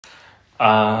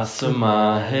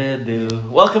Asma hai dil.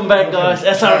 Welcome back, guys.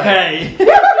 SRK.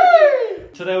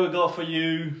 Today we got for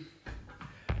you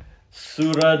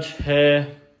Suraj Hua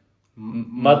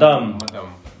Maddham.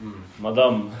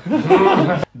 Maddham.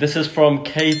 This is from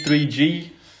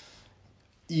K3G.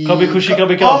 Kabhi Khushi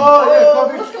Kabhi Gham. Oh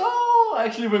yeah, Let's go. I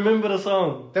actually remember the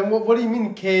song. Then what do you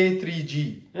mean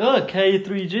K3G? Yeah,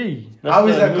 K3G. How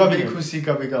is that Kabhi Khushi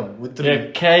Kabhi Gham with three? Yeah,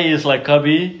 K is like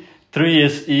Kabhi. 3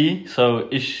 is E, so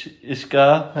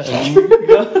Ishka.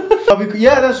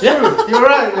 Yeah, that's true. You're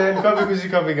right, man. Kabhi Khushi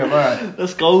Kabhi Gham. Alright.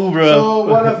 Let's go, bro. So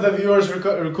one of the viewers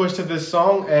requested this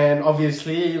song, and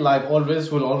obviously, like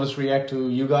always, we'll always react to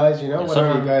you guys. You know,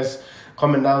 whatever you guys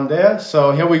comment down there.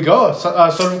 So here we go.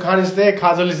 Suraj Khan is there,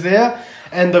 Kajol is there,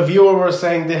 and the viewer was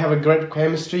saying they have a great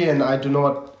chemistry, and I do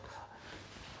not.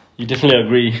 You definitely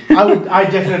agree. I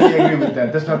definitely agree with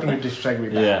that. There's nothing to distract me.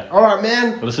 Yeah. All right,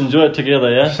 man. Let's enjoy it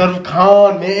together, yeah. Suraj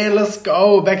Khan, man, let's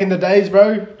go. Back in the days,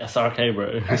 bro. SRK,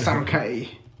 bro. SRK.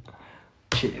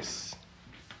 Cheers.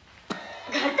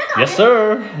 Yes,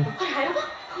 sir.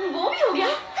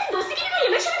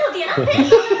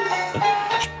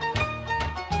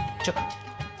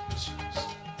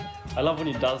 I love when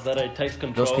he does that. He takes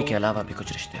control. दोस्ती के अलावा भी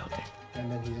कुछ रिश्ते होते हैं. And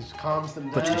then he just calms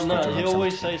them कुछ down. रिश्ते No, जो he हम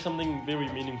always समझते say something very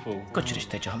meaningful. कुछ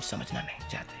रिश्ते जो हम समझना नहीं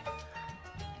चाहते.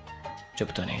 चुप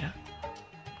तो नहीं रहा.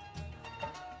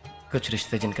 कुछ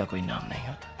रिश्ते जिनका कोई नाम नहीं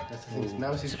होता. That's the thing.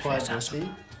 Now she's quiet, see?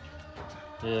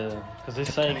 Yeah, because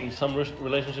he's saying some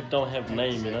relationships don't have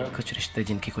name, you know. कुछ रिश्ते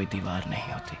जिनकी कोई दीवार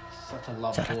नहीं होती. Such a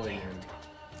love जरूरत boy. नहीं होती.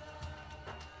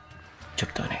 चुप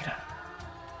तो नहीं रहा.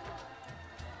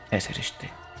 ऐसे रिश्ते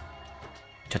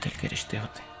जो दिल के रिश्ते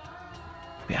होते,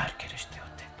 प्यार के रिश्ते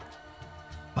होते,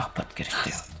 मोहब्बत के रिश्ते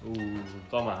होते. Ooh,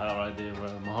 got my heart right there, bro.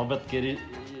 Mohabbat ke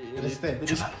Rishte.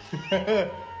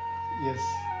 Yes.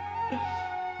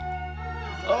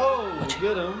 Oh,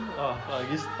 get him. Oh,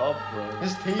 he's up, bro.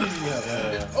 He's teasing her, man.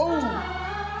 Yeah. Oh!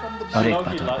 From the और एक How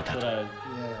बात he और liked बता दूं. that.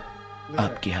 Yeah. Look at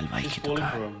आपकी हलवाई He's की falling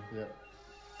दुकान for him. that. Yeah.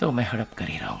 तो मैं हड़प कर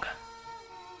ही रहूंगा.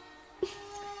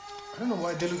 I don't know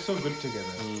why they look so good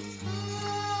together.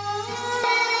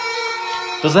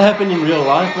 Does that happen in real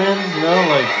life, man? You know,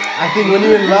 like. I think when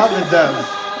you're in love, it does.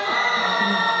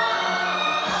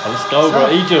 Let's go, bro.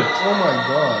 Egypt. Oh my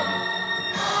god.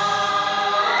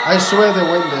 I swear they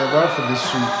went there, bro, for this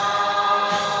shoot.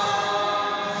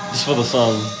 Just for the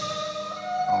song.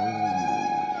 Oh.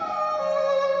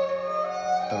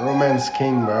 The romance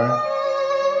king, bro.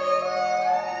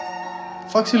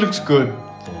 Foxy looks good.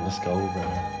 Yeah, let's go, bro.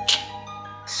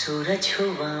 सूरज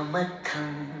हुआ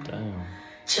मद्धम Damn.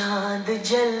 चांद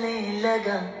जलने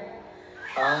लगा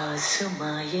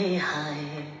आसमां ये हाय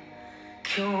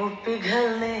क्यों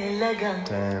पिघलने लगा.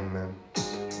 Damn, man.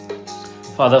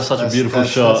 Oh, that's such a beautiful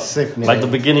shot. That's sick, man. Like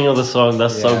the beginning of the song,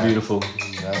 that's so Yeah. beautiful.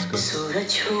 That's good.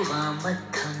 सूरज हुआ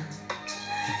मद्धम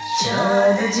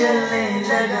चांद जलने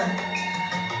लगा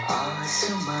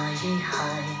आसमां ये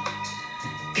हाय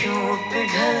क्यों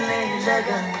पिघलने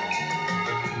लगा.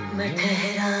 मैं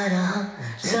ठहरा रहा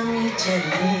ज़मीं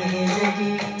चलने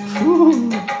लगी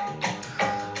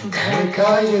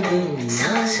धड़का ये दिल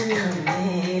सांस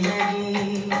थमने लगी.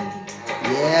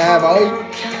 Yeah, boy.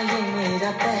 क्या ये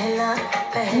मेरा पहला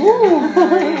पहला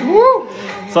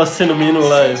So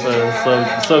sentimental, eh?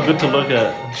 So good to look at.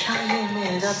 क्या ये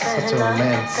मेरा Such a पहला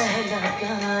romance. पहला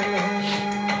प्यार है.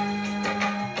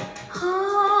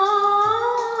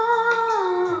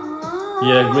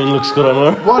 Yeah, green looks good on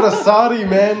her. What a sari,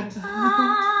 man.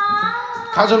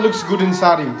 Kajol looks good in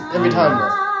sari every time, bro.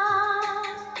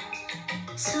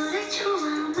 सूरज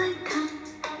हुआ मद्धम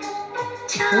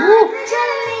I चांद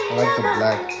जलने like the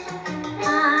black.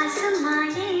 आसमां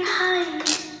ये हाय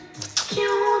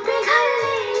क्यों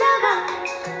पिघलने लगा.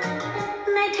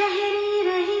 मैं ठहरी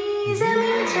रही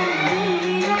ज़मीं चलने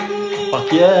लगी. Fuck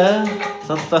yeah.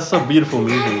 That's so beautiful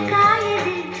music, man. धड़का ये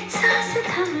दिल सांस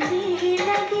थमने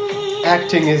लगी.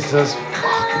 Acting is just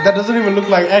fuck. That doesn't even look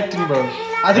like acting, bro.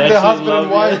 I think They they're actually husband and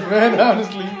love wife, it. man.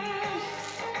 Honestly.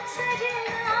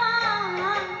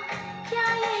 सजना क्या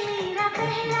ये मेरा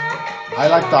पहला I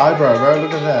like the eyebrow, bro.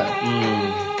 Look at that.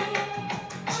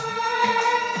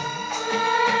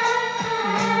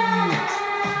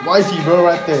 Wifey, bro,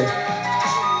 right there.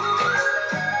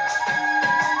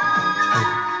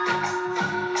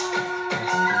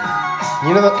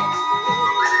 You know the.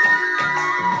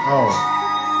 Oh.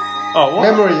 Oh, what?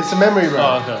 Memory. It's a memory, bro. Oh,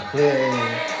 okay.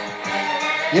 Yeah.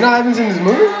 You know, I haven't seen this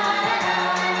movie?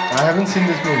 I haven't seen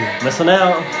this movie. Missing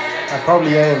out. I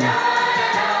probably am.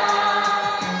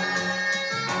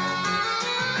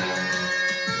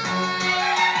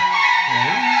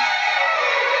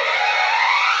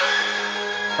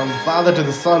 From the father to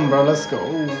the son, bro. Let's go.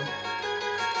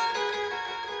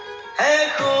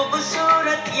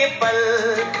 खूबसूरत ये पल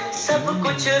सब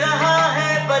कुछ रहा है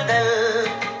बदल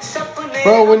सपने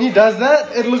Bro, when he does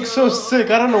that, it looks so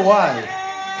sick. I don't know why.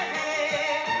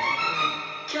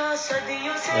 क्या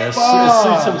सदियों से Yeah, it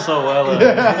suits him so well.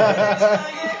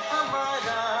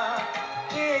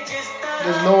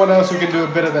 There's no one else who can do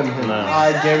it better than him. No.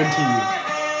 I guarantee you.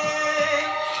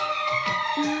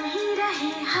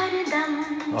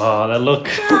 Oh, that look.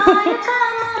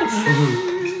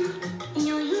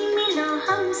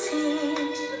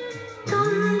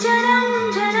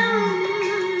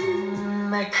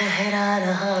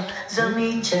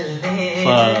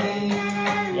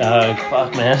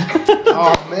 Fuck, man.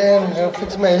 Oh man, I gotta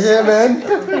fix my hair,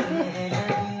 man.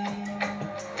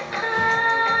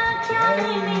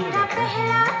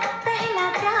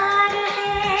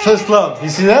 First love, you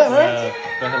see that, right?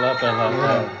 Pehla,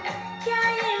 yeah.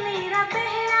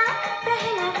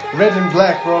 Red and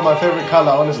black, bro, my favorite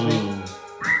color, honestly.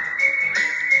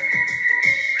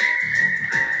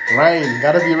 Rain,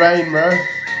 gotta be rain, bro.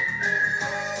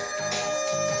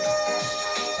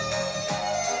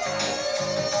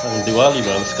 Fucking Diwali,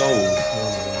 bro. Let's go.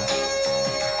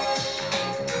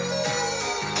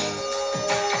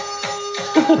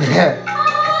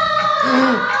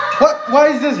 What? Why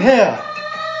is this hair?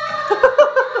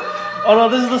 Oh no,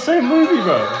 this is the same movie,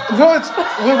 bro. No, it's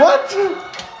wait, what?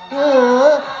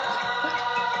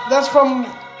 That's from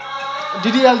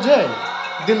DDLJ.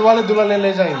 Dilwale Dulhaniya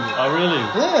Le Jayenge. Oh really?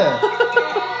 Yeah.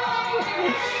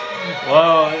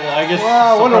 Wow, I guess.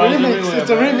 Wow, what a surprised remix! everywhere, It's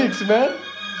a bro. remix, man.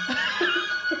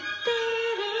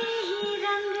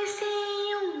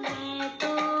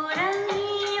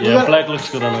 Yeah, black looks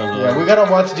good on her. Yeah, we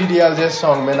gotta watch DDLJ's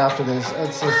song, man. After this,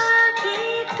 it's just.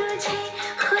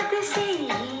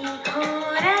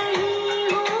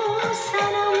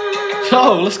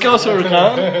 Oh, let's go, Suraj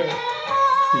Khan.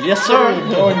 Yes, Where are you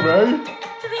sir. going, bro?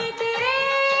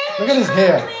 Look at his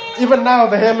hair. Even now,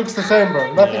 the hair looks the same,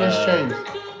 bro. Nothing has changed.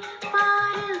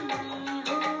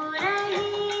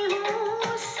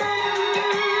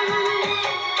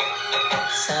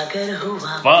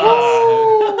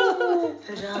 Fuck.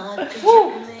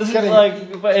 This is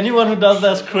like, but anyone who does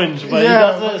that's cringe, but he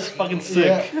does it, it's fucking sick.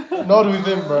 Yeah. Not with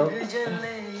him, bro.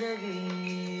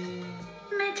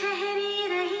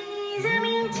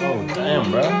 Oh,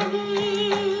 damn,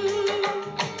 bro.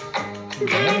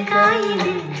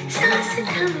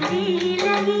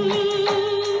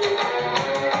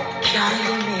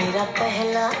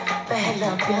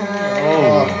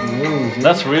 Oh,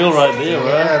 that's real right there, bro.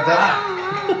 Yeah,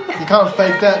 that, you can't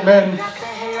fake that, man.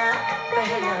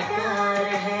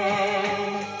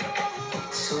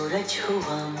 सूरज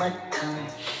हुआ मद्धम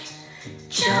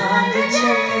चांद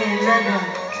चलने लगा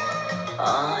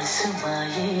आसमां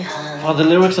ये हाल Oh, the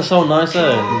lyrics are so nice,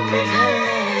 eh?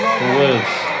 The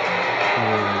words.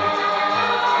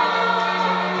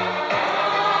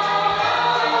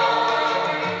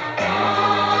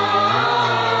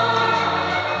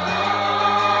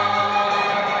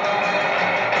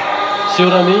 See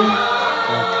what I mean?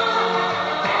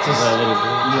 Just, Yeah, a little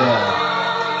bit. yeah.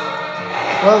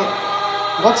 Well,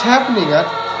 what's happening?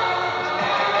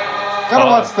 Gotta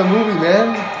watch the movie, man.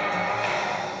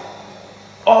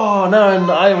 Oh, no,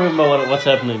 and I remember what's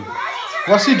happening.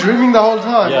 Was she dreaming the whole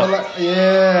time? Yeah. Or like,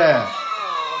 yeah.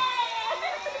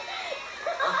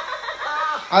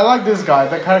 I like this guy.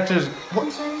 The character is. What?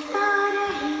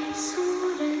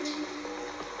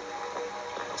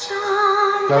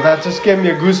 No, that just gave me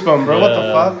a goosebump, bro. What the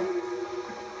Yeah. fuck?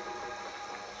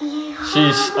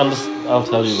 I'll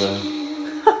tell you, bro.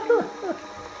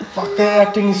 Fuck, their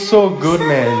acting is so good,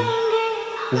 man.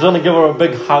 He's gonna give her a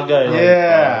big hug, eh? Like,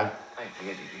 Yeah.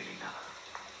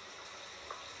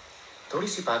 थोड़ी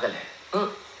सी पागल है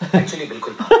actually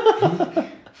बिल्कुल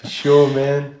For sure,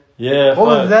 man. yeah. What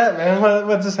was fuck. that, man?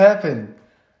 What just happened?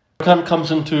 Khan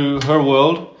comes into her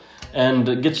world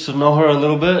and gets to know her a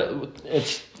little bit.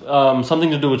 It's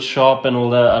something to do with shop and all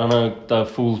that. I don't know the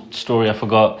full story. I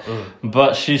forgot.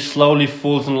 But she slowly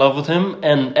falls in love with him,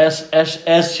 and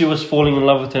as she was falling in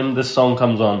love with him, this song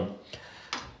comes on.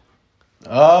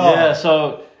 Oh. Yeah. So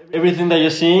everything that you're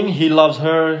seeing, he loves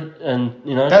her, and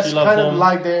you know That's she loves kind him. of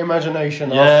like their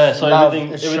imagination. Yeah. Of So love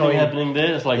everything is showing. happening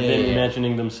there is like Yeah, them yeah.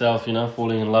 imagining themselves, you know,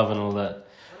 falling in love and all that.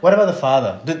 What about the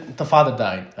father? The father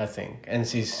died, I think, and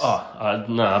she's. Oh,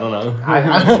 no, I don't know. I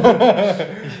I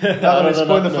don't don't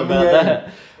spoil know the for me, about eh? that.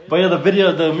 But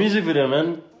yeah, the music video,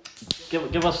 man.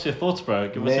 Give us your thoughts, bro.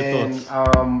 Give us your Man,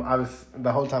 thoughts.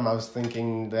 the whole time I was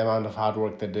thinking the amount of hard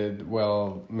work they did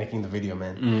while making the video,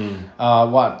 man.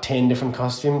 10 different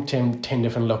costumes, 10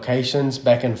 different locations,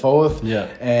 back and forth. Yeah.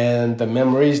 And the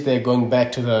memories, they're going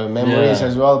back to the memories Yeah.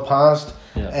 as well, past.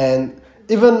 Yeah. And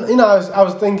even I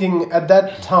was thinking at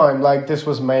that time, like this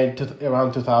was made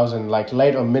around 2000, like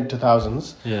late or mid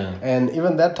 2000s. Yeah. And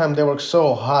even that time they worked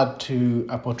so hard to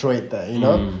portray that,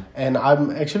 and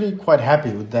I'm actually quite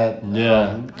happy with that.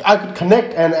 Yeah. I could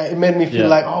connect, and it made me feel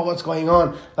like, oh, what's going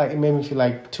on? Like it made me feel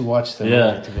like to watch the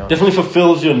movie, to be honest. Definitely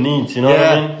fulfills your needs. You know what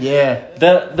I mean? Yeah.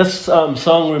 This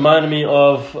song reminded me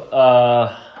of.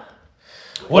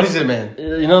 What is it, man?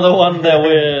 You know the one that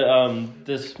where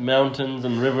there's mountains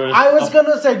and rivers. I was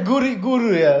gonna say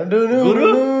Guru, yeah.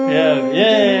 Guru?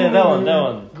 Yeah, that one.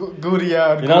 Guru,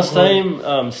 yeah. You know, same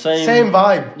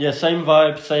vibe. Yeah, same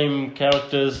vibe, same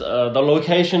characters. The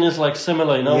location is like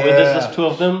similar, where there's just two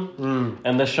of them,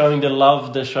 and they're showing their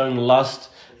love, they're showing lust.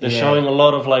 They're showing a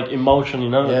lot of like emotion,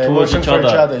 towards each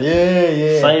other.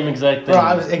 Yeah. Same exact thing. Bro,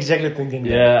 I was exactly thinking that.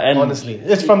 Yeah, and honestly,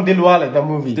 it's from Dilwale, the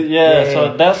movie.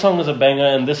 So that song is a banger,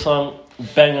 and this song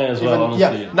banger as well.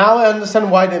 Honestly, now I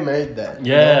understand why they made that.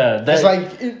 Yeah, it's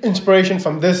like inspiration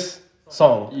from this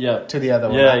song. to the other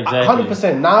one. Yeah, exactly.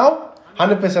 100%. Now,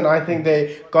 100%. I think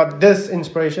they got this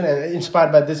inspiration and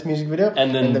inspired by this music video,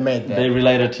 and then they made that. They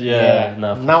related.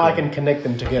 Now I can connect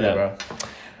them together, bro.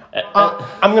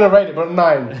 I'm gonna rate it, but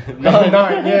 9.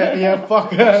 9. Yeah.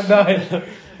 Fuck 9.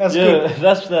 That's good.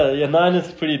 That's 9 is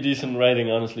a pretty decent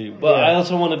rating, honestly. But I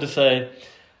also wanted to say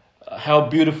how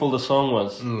beautiful the song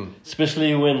was,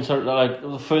 especially when like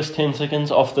the first 10 seconds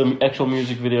of the actual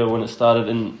music video when it started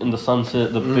in the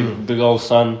sunset, the big old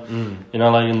sun,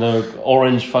 like in the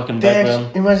orange fucking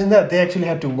background. Imagine that they actually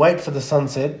had to wait for the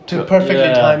sunset to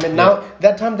perfectly time it. Now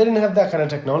that time they didn't have that kind of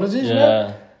technology.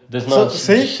 There's no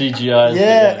CGI.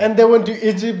 And they went to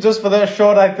Egypt just for that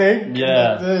shot, I think.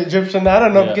 Yeah. The Egyptian, I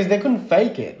don't know, because they couldn't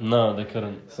fake it. No, they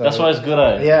couldn't. So, that's why it's good,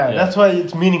 that's why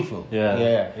it's meaningful.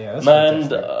 Yeah. That's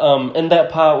and in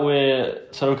that part where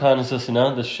Suraj Khan is just,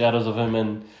 the shadows of him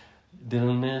and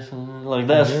like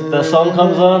that song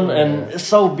comes on and it's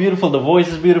so beautiful. The voice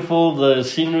is beautiful, the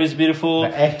scenery is beautiful.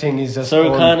 The acting is just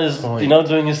Suraj Khan is,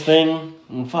 doing his thing.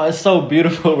 It's so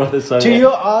beautiful, brother. So to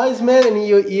your eyes, man, and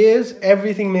your ears,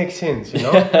 everything makes sense,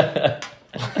 No,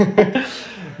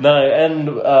 and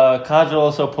Kajol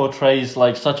also portrays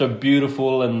like such a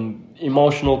beautiful and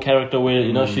emotional character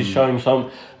where she's showing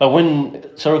some like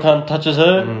when Suraj Khan touches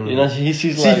her, she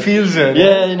feels it.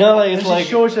 It's like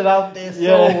she shows it out there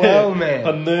so well, man.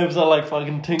 Her nerves are like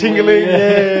fucking tingling.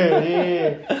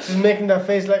 Yeah. She's making that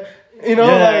face like.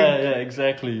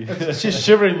 Exactly. She's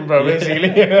shivering, bro,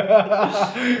 basically.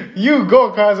 You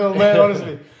go, Kajol, man,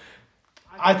 honestly.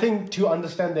 I think to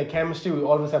understand their chemistry, we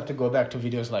always have to go back to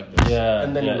videos like this.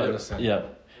 And then you'll understand.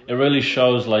 It really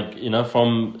shows, like,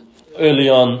 from early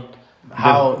on,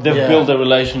 how they've built a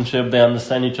relationship, they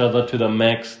understand each other to the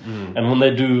max. And when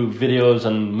they do videos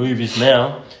and movies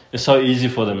now, it's so easy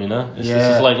for them, It's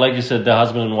just like you said, they're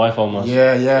husband and wife almost.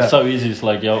 Yeah. It's so easy. It's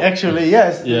like, Actually,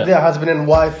 yes, they're husband and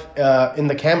wife in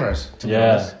the cameras, to be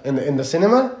honest. In the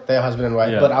cinema, they're husband and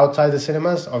wife. But outside the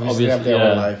cinemas, obviously they have their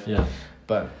own life.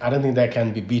 But I don't think that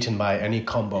can be beaten by any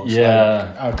combos.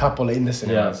 Like a couple in the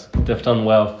cinemas. They've done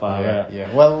well.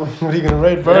 Well, what are you going to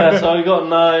rate, bro? So we got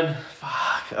 9.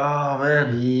 Fuck. Oh,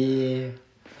 man. Yeah.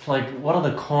 Like, what are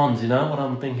the cons, What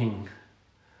I'm thinking?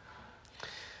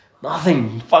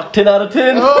 Nothing. Fuck, 10 out of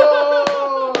 10.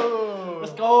 Oh!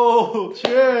 Let's go.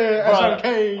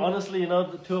 SRK. Honestly,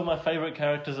 the two of my favorite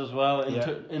characters as well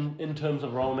in terms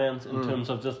of romance, in terms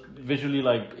of just visually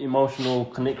like emotional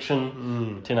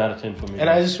connection. 10 out of 10 for me. And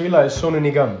I just realized Sonu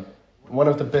Nigam, one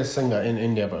of the best singer in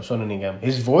India, bro. Sonu Nigam.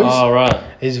 His voice. Oh, right.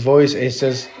 His voice is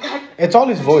just. It's all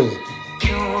his voice.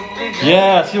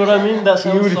 Yeah, see what I mean? That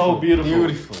sounds so beautiful.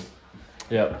 Beautiful.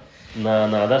 Yeah.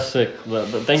 No, that's sick. But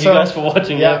thank you guys for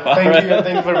watching.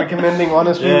 Thank you for recommending.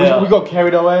 Honestly, we got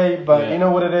carried away, but you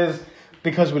know what it is,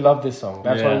 because we love this song.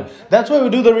 That's why we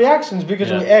do the reactions,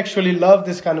 because we actually love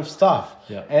this kind of stuff.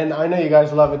 And I know you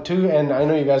guys love it too, and I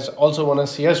know you guys also want to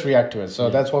see us react to it. So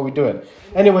that's why we do it.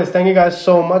 Anyways, thank you guys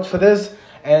so much for this.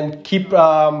 And keep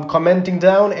commenting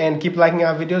down and keep liking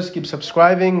our videos. Keep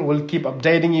subscribing. We'll keep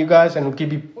updating you guys, and we'll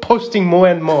keep posting more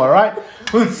and more. All right.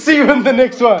 We'll see you in the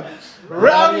next one.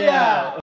 Rowdy out!